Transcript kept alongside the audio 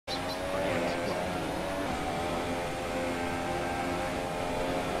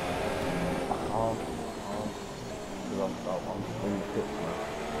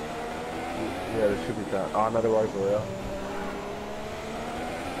Okay. Oh, another over here.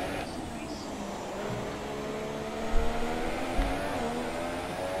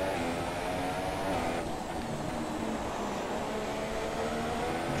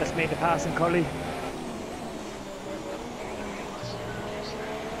 Just made the passing, Cully.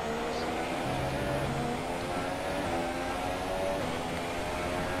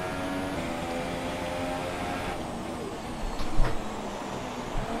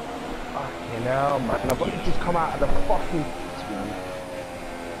 Fucking hell, man. I've only just come out of the fucking man.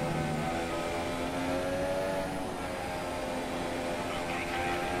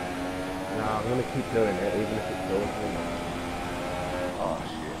 No, I'm gonna keep doing it, even if it kills me, man. Oh,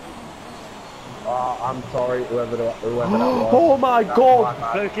 shit. Oh, I'm sorry, whoever that was. Oh my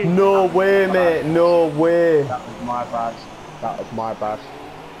god! No way, mate, no way. That was my bad. That was my bad.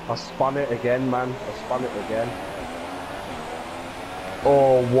 I spun it again, man. I spun it again.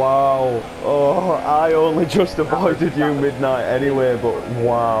 Oh wow. Oh, I only just avoided you midnight anyway, but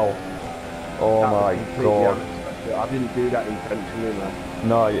wow. Oh my god. I didn't do that intentionally, man.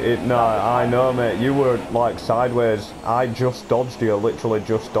 No, I know, mate. You were like sideways. I just dodged you, literally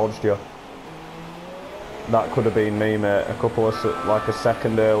just dodged you. That could have been me, mate. Like a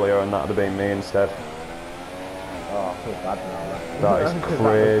second earlier, and that would have been me instead. Oh, I feel bad now, man. That is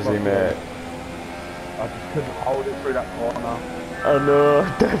crazy, mate. I just couldn't hold it through that corner. I know,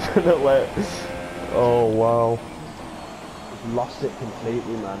 definitely. Oh wow. Just lost it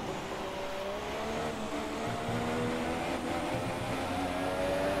completely, man.